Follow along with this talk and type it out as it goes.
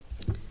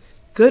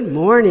Good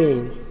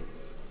morning.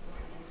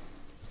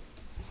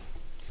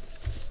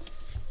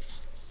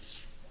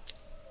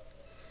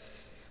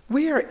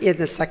 We are in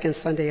the second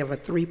Sunday of a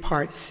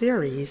three-part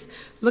series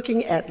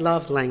looking at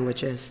love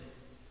languages.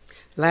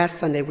 Last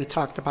Sunday we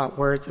talked about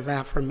words of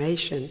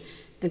affirmation,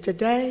 and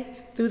today,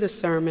 through the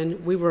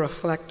sermon, we will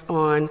reflect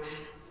on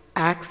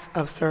acts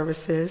of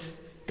services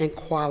and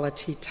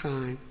quality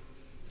time.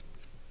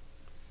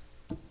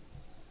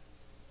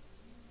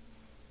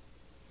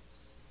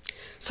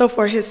 So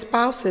for his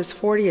spouse's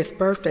 40th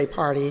birthday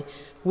party,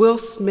 Will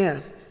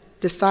Smith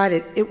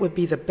decided it would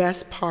be the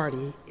best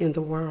party in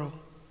the world.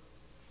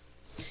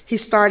 He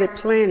started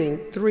planning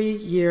 3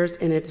 years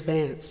in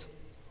advance.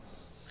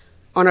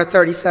 On her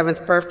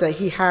 37th birthday,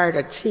 he hired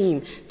a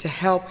team to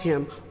help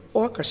him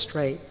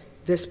orchestrate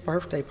this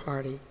birthday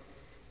party.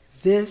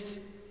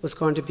 This was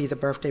going to be the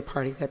birthday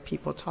party that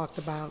people talked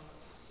about.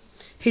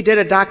 He did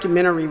a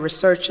documentary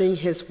researching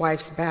his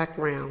wife's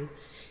background.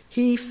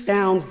 He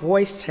found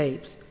voice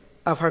tapes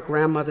of her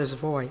grandmother's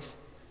voice.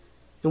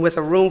 And with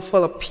a room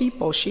full of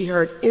people, she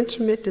heard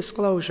intimate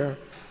disclosure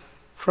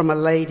from a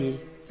lady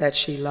that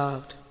she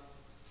loved,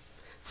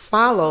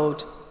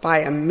 followed by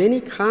a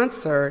mini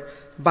concert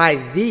by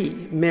the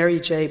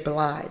Mary J.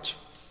 Blige.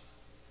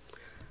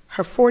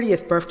 Her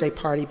 40th birthday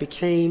party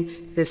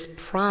became this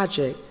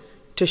project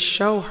to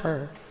show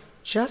her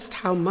just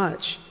how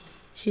much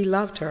he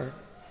loved her.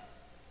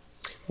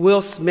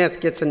 Will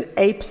Smith gets an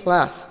A+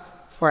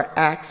 for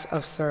acts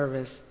of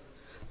service.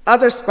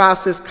 Other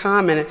spouses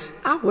commented,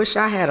 "I wish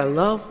I had a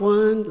loved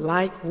one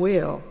like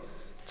Will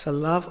to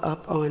love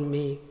up on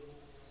me."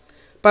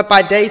 But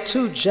by day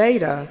 2,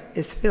 Jada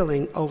is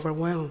feeling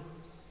overwhelmed.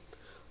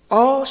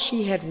 All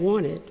she had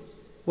wanted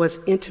was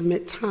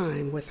intimate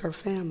time with her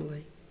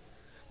family.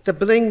 The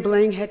bling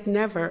bling had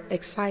never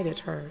excited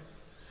her.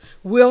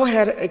 Will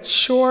had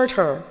assured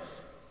her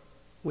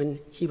when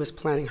he was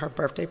planning her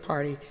birthday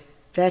party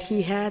that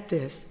he had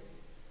this.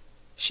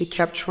 She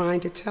kept trying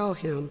to tell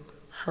him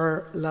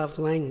her love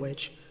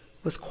language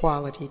was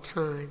quality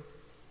time.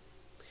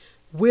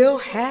 Will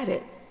had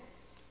it.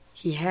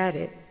 He had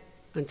it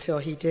until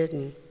he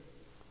didn't.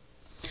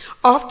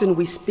 Often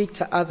we speak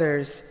to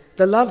others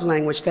the love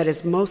language that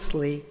is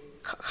mostly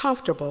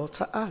comfortable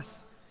to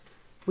us.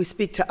 We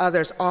speak to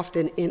others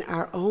often in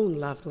our own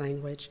love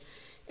language.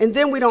 And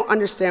then we don't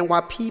understand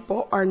why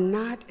people are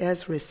not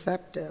as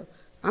receptive.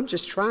 I'm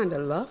just trying to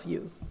love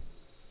you.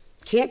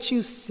 Can't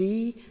you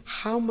see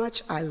how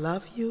much I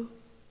love you?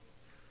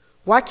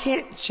 Why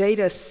can't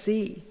Jada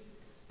see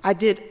I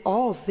did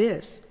all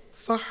this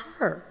for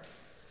her?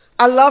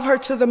 I love her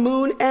to the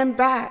moon and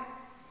back.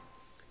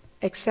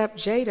 Except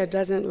Jada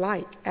doesn't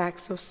like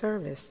acts of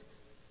service.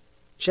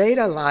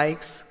 Jada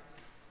likes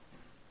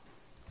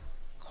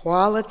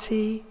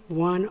quality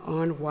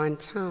one-on-one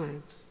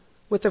time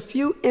with a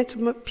few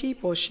intimate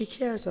people she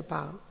cares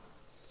about.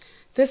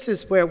 This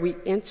is where we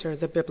enter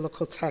the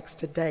biblical text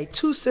today.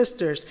 2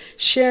 sisters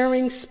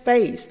sharing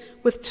space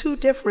with 2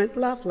 different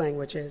love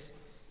languages.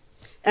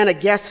 And a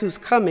guest who's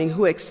coming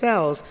who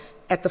excels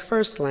at the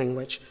first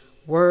language,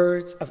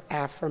 words of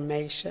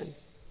affirmation.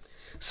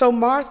 So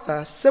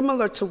Martha,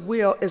 similar to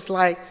Will, is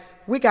like,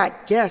 we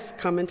got guests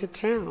coming to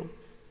town.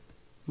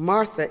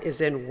 Martha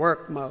is in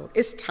work mode.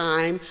 It's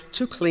time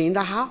to clean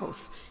the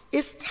house.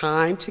 It's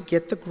time to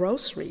get the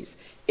groceries.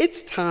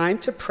 It's time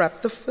to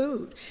prep the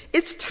food.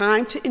 It's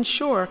time to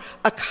ensure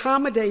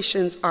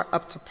accommodations are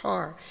up to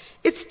par.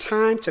 It's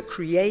time to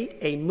create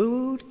a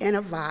mood and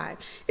a vibe.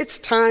 It's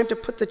time to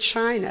put the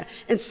china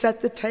and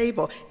set the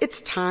table.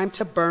 It's time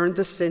to burn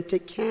the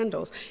scented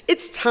candles.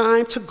 It's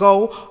time to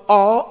go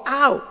all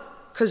out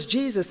because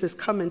Jesus is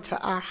coming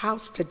to our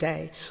house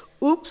today.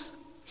 Oops,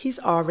 he's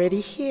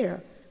already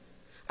here.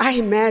 I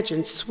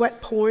imagine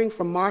sweat pouring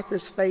from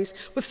Martha's face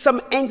with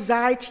some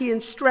anxiety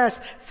and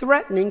stress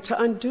threatening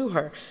to undo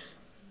her.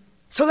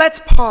 So let's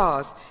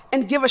pause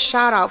and give a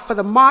shout out for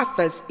the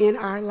Marthas in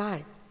our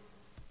life.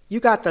 You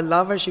got the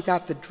lovers, you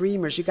got the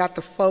dreamers, you got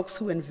the folks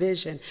who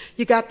envision,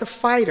 you got the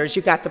fighters,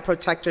 you got the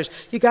protectors,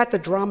 you got the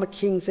drama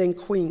kings and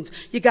queens,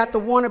 you got the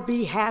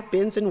wannabe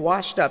have-beens and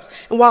washed-ups.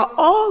 And while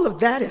all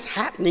of that is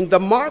happening, the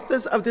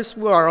Marthas of this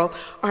world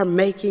are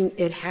making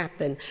it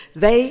happen.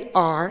 They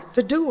are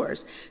the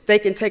doers. They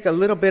can take a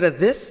little bit of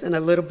this and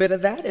a little bit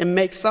of that and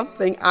make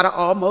something out of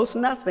almost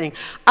nothing.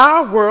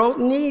 Our world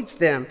needs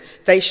them.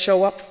 They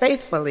show up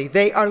faithfully,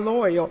 they are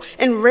loyal,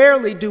 and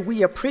rarely do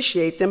we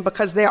appreciate them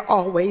because they're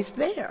always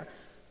there.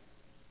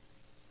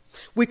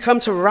 We come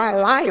to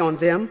rely on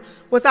them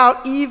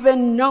without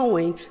even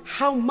knowing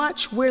how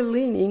much we're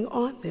leaning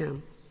on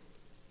them.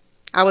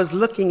 I was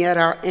looking at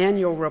our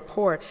annual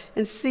report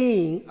and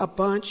seeing a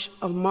bunch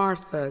of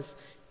Marthas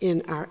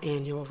in our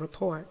annual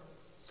report.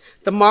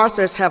 The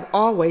Marthas have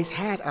always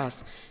had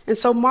us. And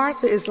so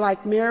Martha is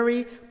like,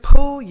 Mary,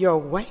 pull your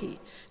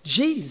weight.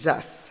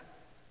 Jesus,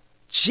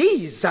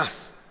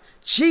 Jesus,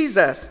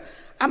 Jesus.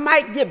 I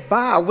might get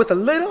by with a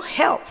little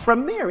help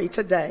from Mary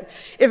today.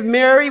 If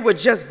Mary would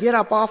just get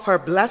up off her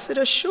blessed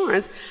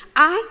assurance,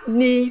 I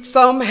need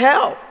some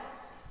help.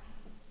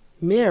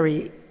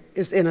 Mary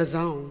is in a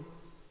zone.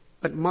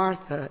 but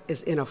Martha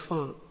is in a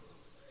funk.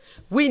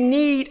 We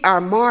need our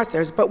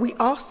Marthas, but we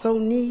also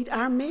need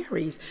our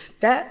Marys.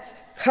 That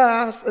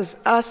causes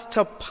us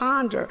to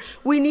ponder.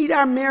 We need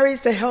our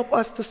Marys to help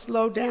us to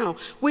slow down.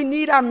 We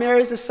need our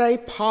Marys to say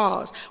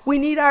pause. We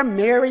need our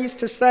Marys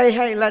to say,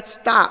 hey, let's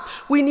stop.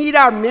 We need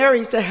our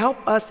Marys to help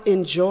us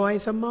enjoy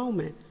the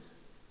moment.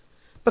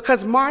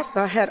 Because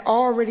Martha had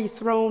already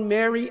thrown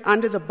Mary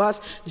under the bus,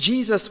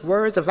 Jesus'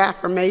 words of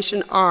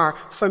affirmation are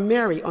for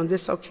Mary on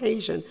this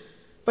occasion,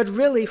 but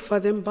really for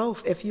them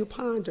both if you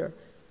ponder.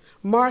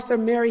 Martha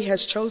Mary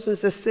has chosen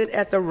to sit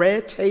at the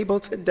red table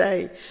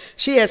today.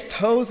 She has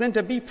chosen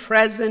to be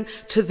present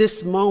to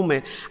this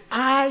moment.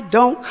 I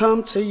don't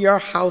come to your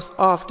house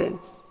often.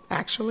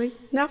 Actually,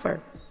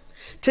 never.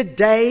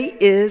 Today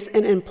is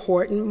an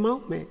important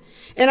moment.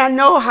 And I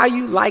know how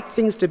you like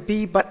things to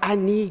be, but I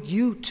need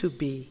you to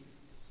be.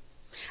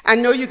 I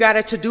know you got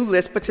a to-do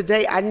list, but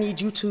today I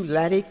need you to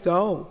let it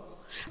go.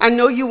 I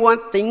know you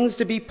want things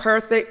to be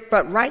perfect,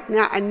 but right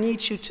now I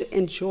need you to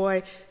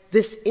enjoy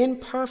this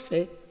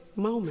imperfect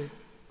moment.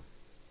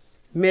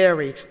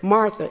 Mary,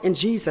 Martha, and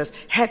Jesus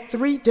had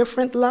 3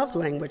 different love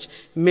languages.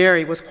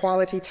 Mary was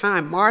quality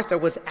time, Martha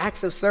was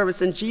acts of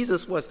service, and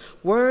Jesus was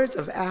words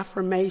of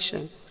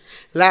affirmation.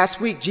 Last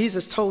week,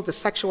 Jesus told the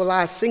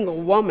sexualized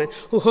single woman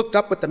who hooked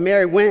up with the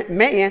married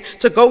man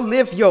to go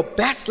live your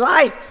best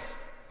life.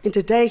 And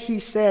today he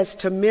says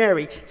to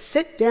Mary,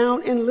 sit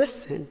down and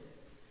listen.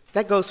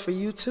 That goes for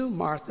you too,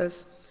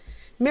 Marthas.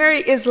 Mary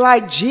is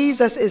like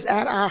Jesus is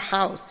at our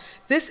house.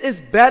 This is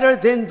better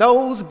than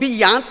those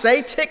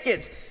Beyonce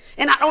tickets.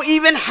 And I don't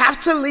even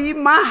have to leave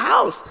my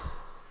house.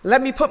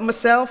 Let me put my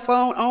cell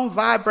phone on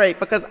vibrate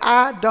because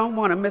I don't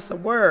want to miss a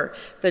word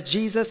that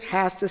Jesus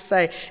has to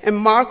say. And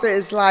Martha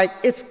is like,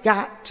 it's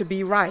got to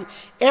be right.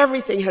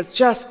 Everything has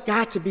just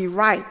got to be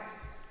right.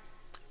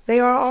 They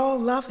are all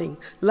loving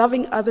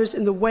others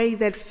in the way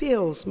that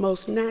feels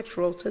most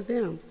natural to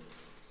them.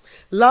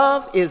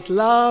 Love is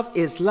love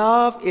is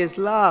love is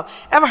love.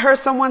 Ever heard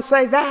someone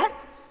say that?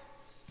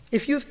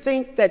 If you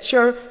think that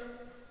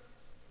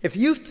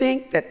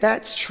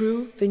that's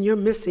true, then you're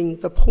missing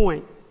the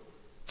point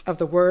of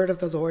the word of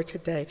the Lord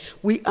today.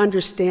 We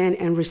understand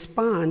and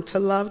respond to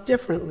love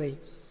differently.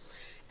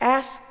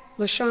 Ask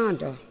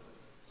LaShonda.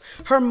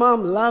 Her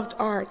mom loved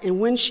art, and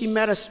when she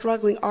met a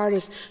struggling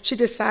artist, she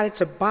decided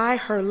to buy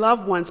her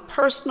loved ones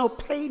personal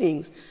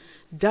paintings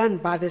done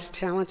by this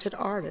talented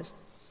artist.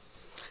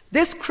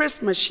 This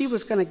Christmas, she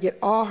was going to get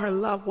all her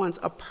loved ones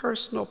a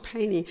personal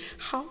painting.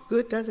 How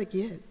good does it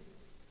get?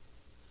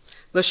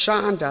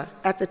 LaShonda,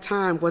 at the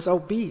time, was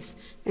obese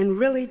and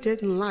really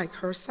didn't like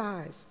her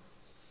size.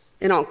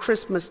 And on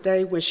Christmas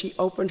Day, when she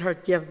opened her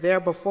gift, there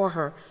before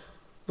her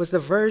was the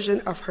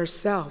version of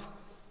herself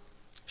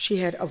she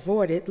had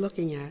avoided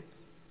looking at.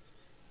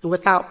 And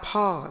without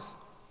pause,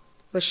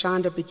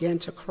 LaShonda began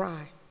to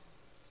cry.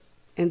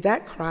 And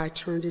that cry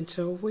turned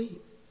into a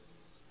weep.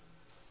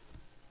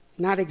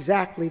 Not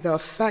exactly the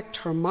effect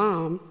her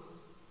mom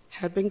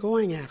had been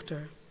going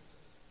after.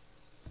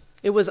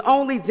 It was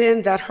only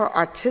then that her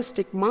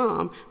artistic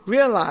mom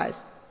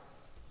realized,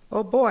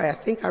 oh boy, I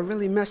think I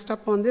really messed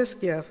up on this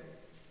gift.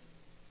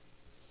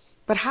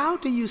 But how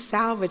do you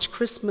salvage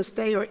Christmas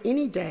Day or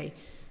any day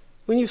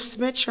when you've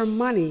spent your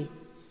money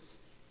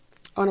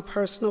on a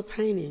personal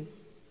painting?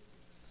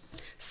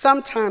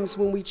 Sometimes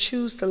when we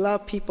choose to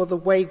love people the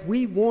way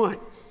we want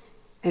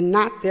and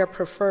not their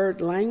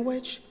preferred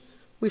language,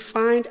 we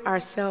find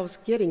ourselves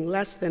getting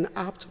less than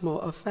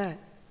optimal effect.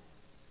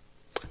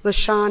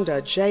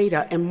 LaShonda,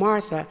 Jada, and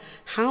Martha,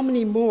 how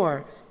many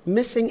more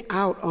missing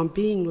out on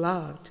being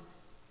loved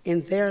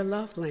in their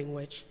love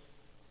language?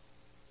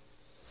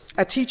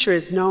 A teacher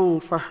is known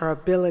for her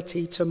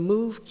ability to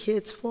move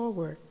kids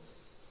forward.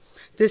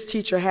 This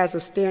teacher has a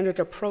standard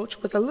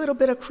approach with a little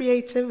bit of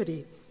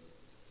creativity,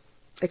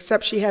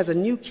 except she has a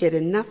new kid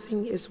and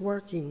nothing is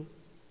working.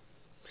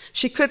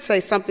 She could say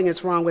something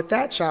is wrong with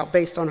that child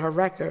based on her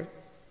record,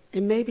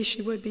 and maybe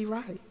she would be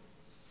right.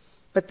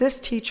 But this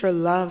teacher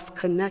loves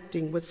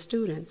connecting with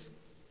students.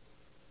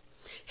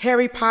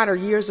 Harry Potter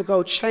years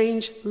ago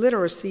changed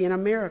literacy in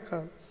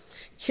America.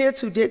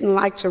 Kids who didn't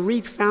like to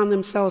read found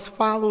themselves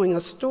following a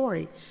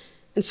story,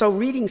 and so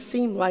reading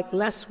seemed like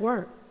less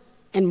work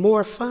and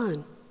more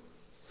fun.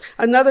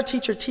 Another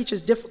teacher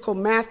teaches difficult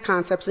math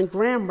concepts and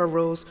grammar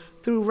rules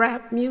through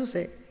rap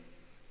music.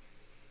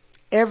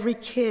 Every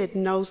kid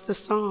knows the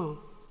song.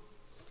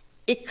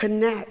 It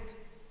connects.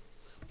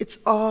 It's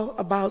all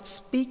about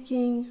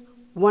speaking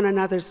one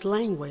another's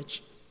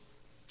language,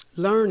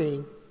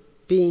 learning,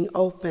 being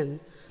open.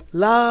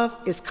 Love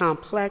is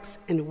complex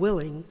and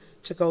willing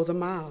to go the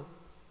mile.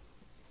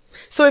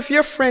 So if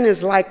your friend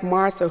is like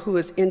Martha, who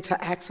is into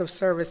acts of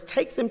service,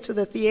 take them to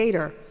the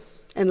theater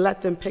and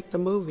let them pick the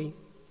movie.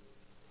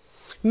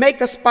 Make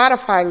a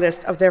Spotify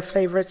list of their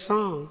favorite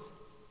songs.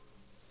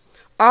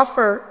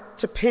 Offer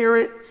to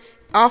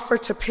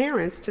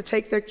parents to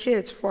take their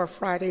kids for a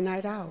Friday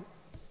night out,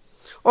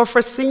 or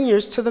for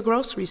seniors to the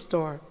grocery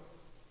store.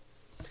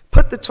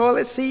 Put the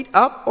toilet seat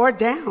up or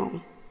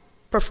down,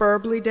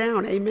 preferably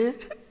down, amen?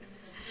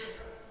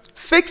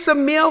 Fix a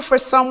meal for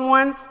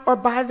someone or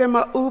buy them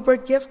an Uber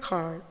gift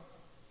card.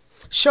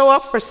 Show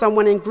up for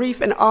someone in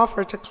grief and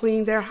offer to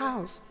clean their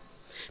house.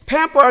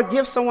 Pamper or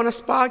give someone a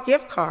spa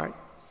gift card.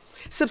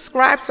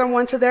 Subscribe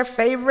someone to their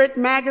favorite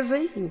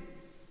magazine.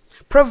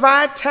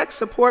 Provide tech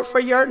support for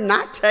your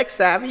not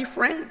tech-savvy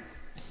friend.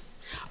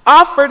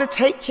 Offer to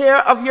take care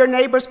of your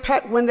neighbor's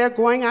pet when they're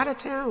going out of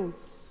town.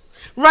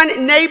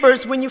 Run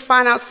neighbors when you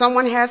find out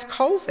someone has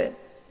COVID.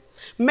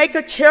 Make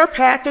a care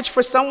package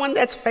for someone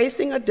that's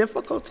facing a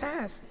difficult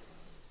task.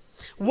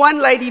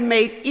 One lady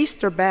made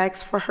Easter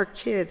bags for her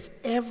kids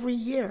every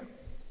year.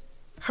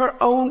 Her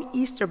own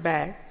Easter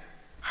bag.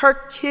 Her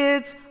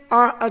kids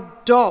are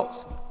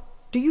adults.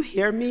 Do you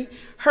hear me?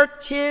 Her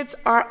kids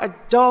are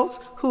adults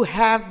who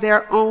have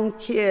their own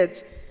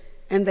kids,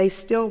 and they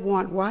still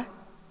want what?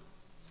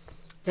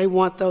 They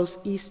want those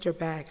Easter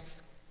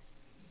bags.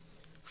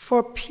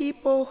 For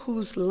people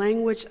whose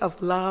language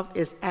of love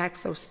is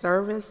acts of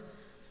service,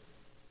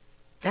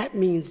 that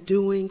means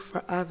doing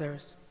for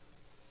others.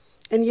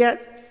 And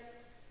yet,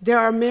 there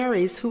are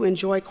Marys who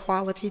enjoy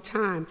quality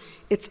time.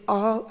 It's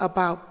all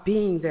about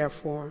being there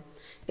for them.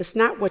 It's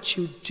not what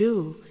you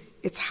do,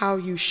 it's how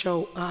you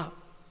show up.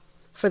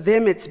 For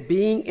them, it's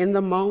being in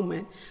the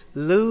moment.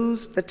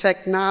 Lose the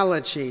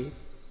technology.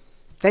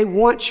 They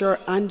want your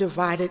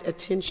undivided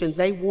attention.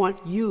 They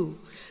want you.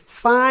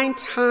 Find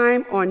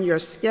time on your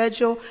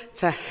schedule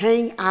to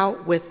hang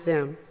out with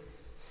them.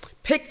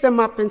 Pick them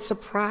up and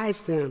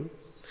surprise them.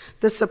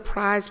 The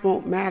surprise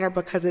won't matter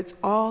because it's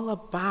all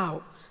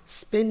about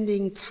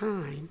spending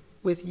time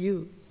with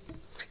you.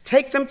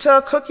 Take them to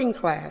a cooking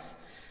class.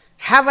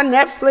 Have a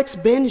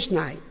Netflix binge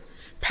night.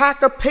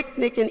 Pack a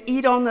picnic and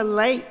eat on the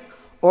lake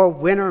or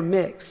winter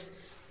mix.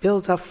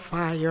 Build a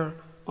fire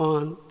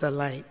on the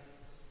lake.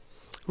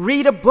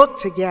 Read a book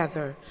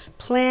together.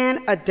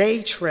 Plan a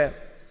day trip.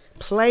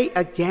 Play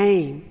a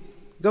game.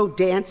 Go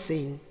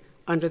dancing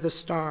under the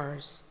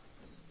stars.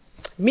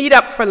 Meet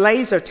up for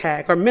laser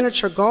tag or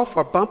miniature golf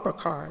or bumper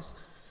cars.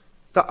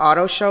 The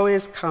auto show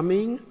is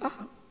coming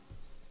up.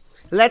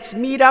 Let's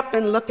meet up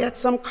and look at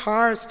some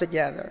cars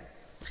together.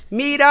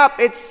 Meet up,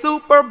 it's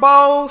Super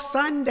Bowl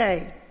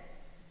Sunday.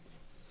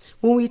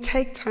 When we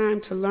take time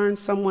to learn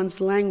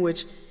someone's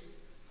language,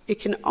 it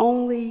can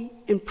only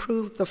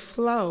improve the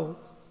flow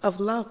of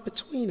love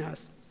between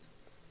us.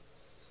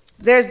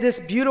 There's this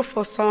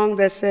beautiful song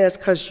that says,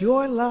 "'Cause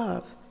your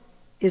love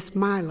is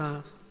my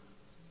love,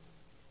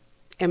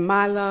 and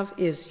my love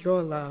is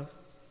your love."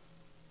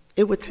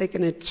 It would take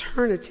an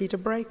eternity to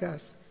break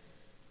us,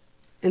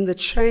 and the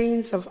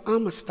chains of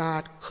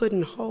Amistad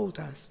couldn't hold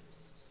us.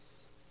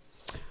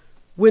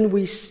 When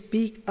we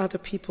speak other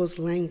people's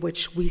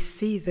language, we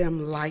see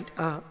them light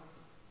up.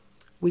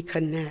 We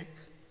connect.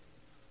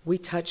 We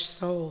touch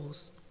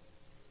souls.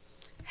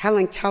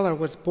 Helen Keller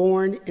was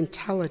born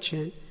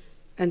intelligent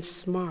and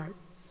smart.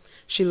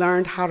 She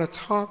learned how to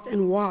talk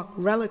and walk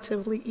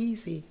relatively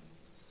easy.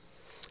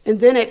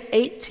 And then at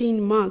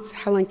 18 months,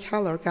 Helen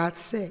Keller got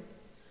sick.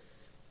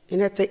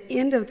 And at the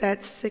end of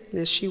that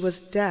sickness, she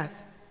was deaf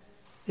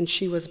and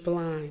she was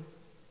blind.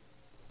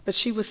 But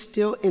she was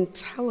still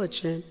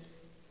intelligent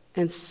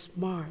and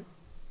smart.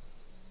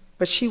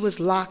 But she was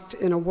locked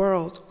in a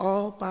world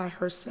all by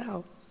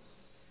herself.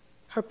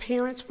 Her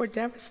parents were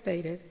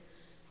devastated.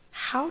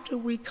 How do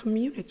we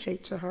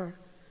communicate to her?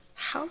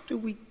 How do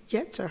we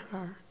get to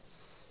her?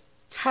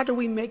 How do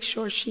we make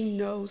sure she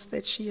knows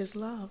that she is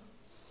loved?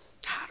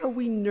 How do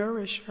we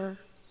nourish her?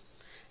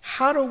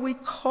 How do we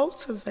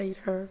cultivate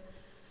her?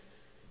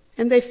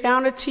 And they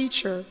found a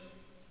teacher,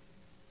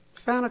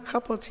 found a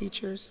couple of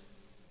teachers,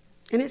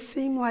 and it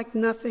seemed like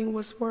nothing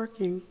was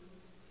working.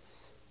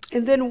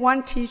 And then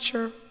one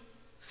teacher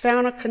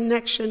found a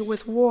connection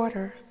with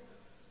water.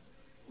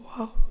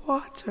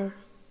 Water.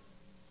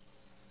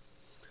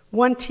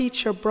 One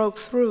teacher broke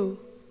through,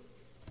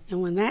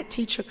 and when that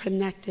teacher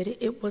connected,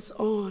 it was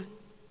on.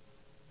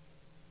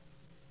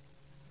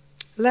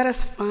 Let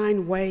us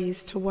find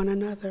ways to one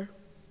another.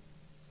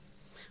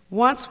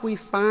 Once we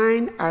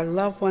find our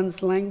loved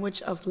one's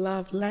language of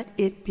love, let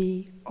it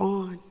be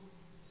on.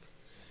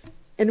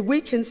 And we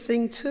can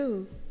sing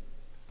too.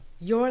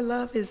 Your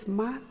love is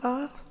my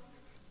love.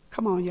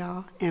 Come on,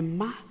 y'all. And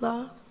my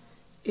love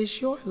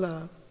is your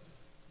love.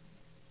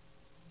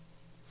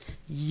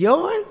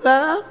 Your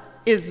love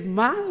is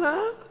my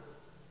love,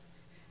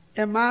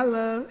 and my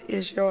love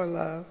is your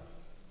love.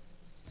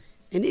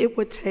 And it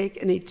would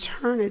take an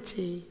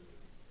eternity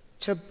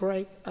to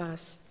break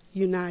us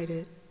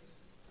united.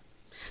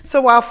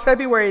 So while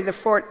February the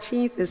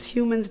 14th is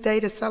Humans' Day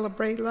to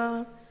celebrate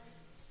love,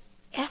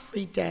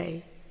 every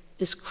day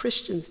is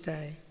Christians'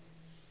 Day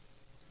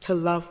to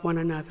love one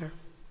another.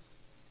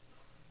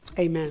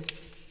 Amen.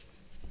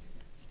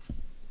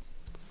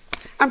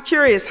 I'm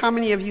curious, how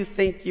many of you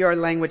think your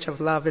language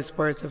of love is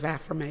words of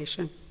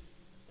affirmation?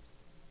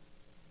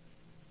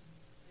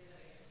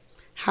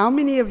 How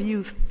many of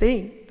you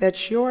think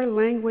that your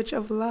language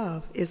of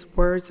love is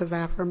words of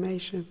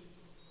affirmation?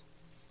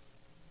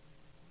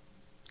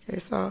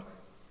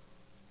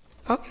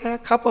 Okay, a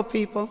couple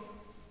people.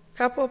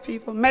 Couple of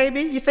people,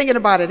 maybe. You're thinking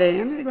about it,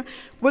 Ann.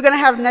 We're going to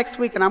have next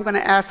week, and I'm going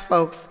to ask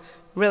folks,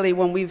 really,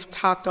 when we've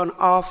talked on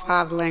all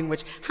 5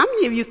 languages, how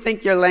many of you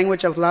think your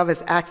language of love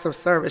is acts of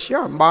service?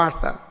 You're a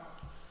Martha.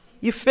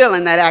 You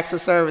feeling that acts of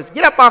service.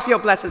 Get up off your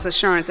blessed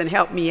assurance and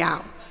help me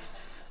out.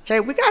 Okay,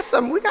 we got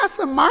some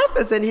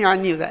Marthas in here, I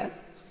knew that.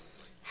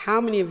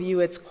 How many of you,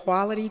 it's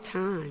quality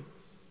time?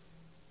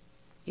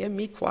 Give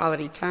me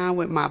quality time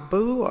with my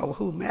boo or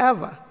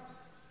whomever.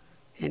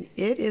 And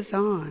it is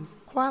on.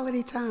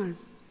 Quality time.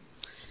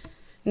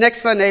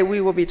 Next Sunday,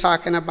 we will be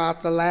talking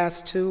about the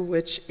last 2,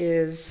 which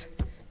is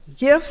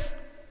gifts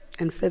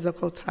and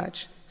physical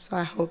touch. So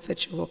I hope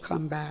that you will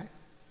come back.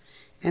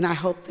 And I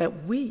hope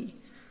that we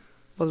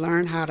will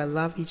learn how to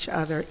love each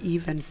other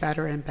even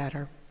better and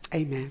better.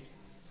 Amen.